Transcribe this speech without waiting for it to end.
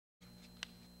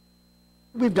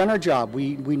We've done our job.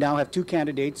 We now have two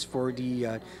candidates for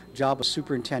the job of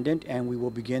superintendent, and we will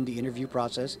begin the interview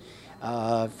process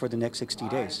for the next 60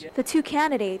 days. The two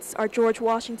candidates are George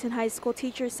Washington High School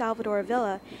teacher Salvador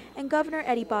Avilla and Governor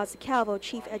Calvo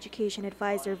Chief Education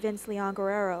Advisor Vince Leon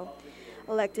Guerrero.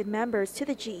 Elected members to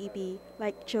the GEB,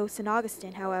 like Joe St.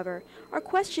 Augustine, however, are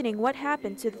questioning what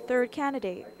happened to the third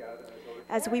candidate.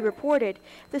 As we reported,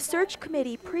 the search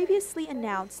committee previously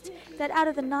announced that out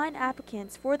of the 9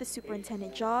 applicants for the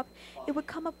superintendent job, it would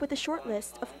come up with a short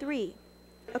list of 3.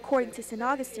 According to St.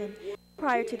 Augustine,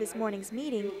 prior to this morning's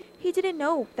meeting, he didn't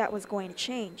know that was going to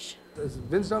change. It's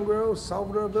Vince Leon Guerrero,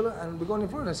 Salvador, Avilla, and we're going in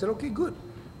front. I said, okay, good.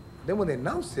 Then when they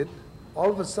announced it,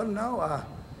 all of a sudden now,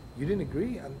 you didn't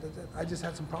agree, and I just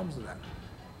had some problems with that.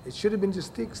 It should have been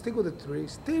just stick with the 3,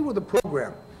 stay with the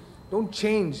program. Don't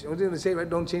change. What they say, right?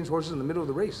 Don't change horses in the middle of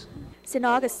the race. St.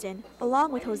 Augustine,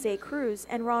 along with Jose Cruz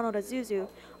and Ronald Azuzu,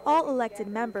 all elected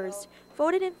members,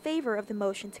 voted in favor of the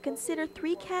motion to consider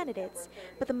 3 candidates,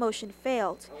 but the motion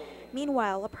failed.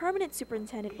 Meanwhile, a permanent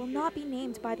superintendent will not be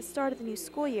named by the start of the new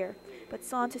school year, but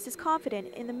Santos is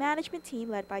confident in the management team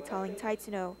led by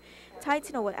Taitano.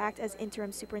 Taitano will act as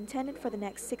interim superintendent for the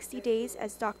next 60 days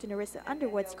as Dr. Narissa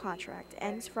Underwood's contract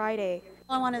ends Friday.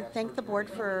 I want to thank the board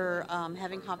for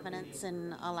having confidence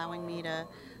in allowing me to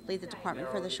lead the department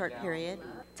for the short period.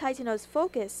 Taitano's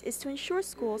focus is to ensure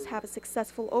schools have a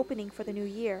successful opening for the new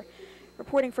year.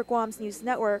 Reporting for Guam's News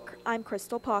Network, I'm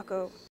Crystal Paco.